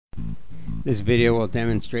This video will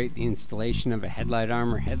demonstrate the installation of a Headlight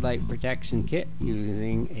Armor headlight protection kit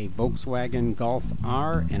using a Volkswagen Golf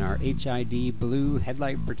R and our HID blue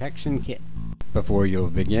headlight protection kit. Before you'll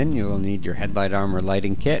begin, you will need your Headlight Armor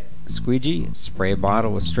lighting kit, squeegee, spray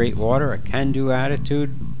bottle with straight water, a can-do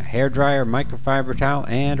attitude, a hairdryer, microfiber towel,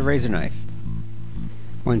 and a razor knife.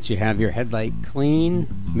 Once you have your headlight clean,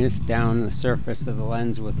 mist down the surface of the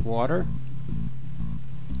lens with water.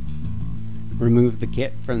 Remove the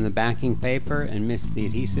kit from the backing paper and mist the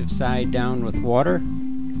adhesive side down with water,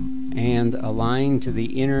 and align to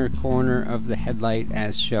the inner corner of the headlight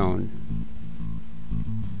as shown.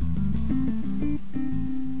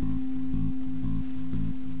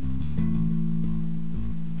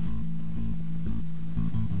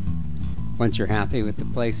 Once you're happy with the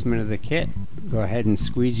placement of the kit, go ahead and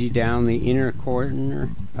squeegee down the inner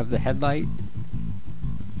corner of the headlight.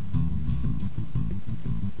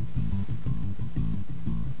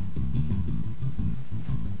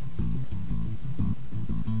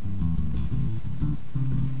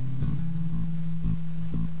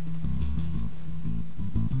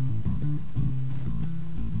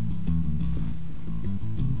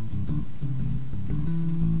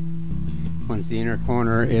 Once the inner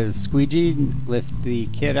corner is squeegeed, lift the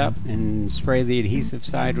kit up and spray the adhesive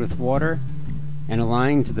side with water and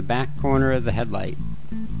align to the back corner of the headlight.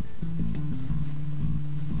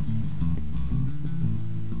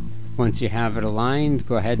 Once you have it aligned,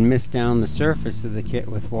 go ahead and mist down the surface of the kit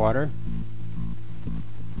with water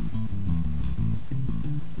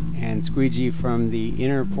and squeegee from the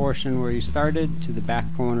inner portion where you started to the back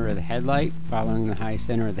corner of the headlight, following the high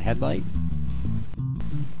center of the headlight.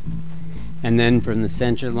 And then from the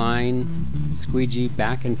center line, squeegee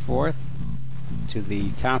back and forth to the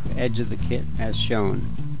top edge of the kit as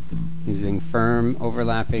shown, using firm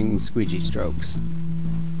overlapping squeegee strokes.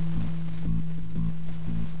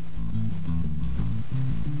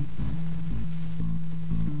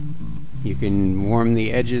 You can warm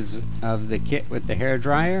the edges of the kit with the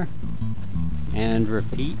hairdryer and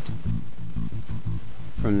repeat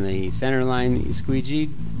from the center line that you squeegeed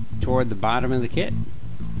toward the bottom of the kit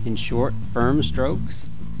in short, firm strokes.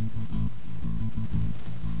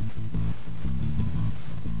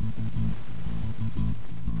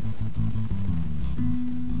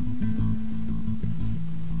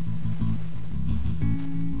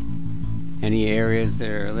 Any areas that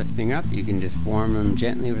are lifting up, you can just warm them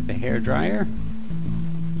gently with the hairdryer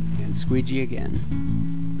and squeegee again.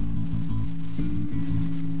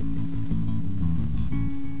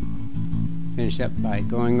 Finish up by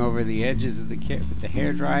going over the edges of the kit with the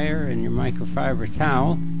hairdryer and your microfiber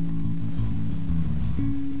towel,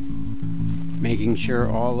 making sure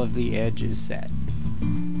all of the edge is set.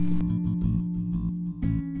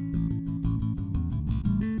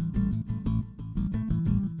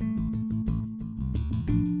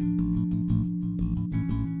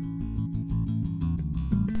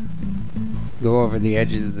 Go over the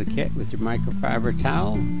edges of the kit with your microfiber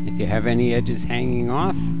towel. If you have any edges hanging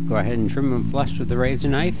off, go ahead and trim them flush with the razor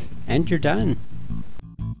knife, and you're done.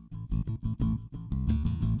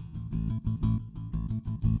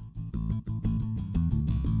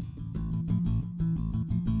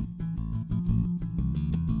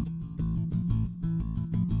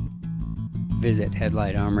 Visit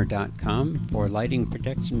HeadlightArmor.com for lighting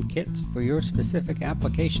protection kits for your specific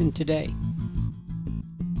application today.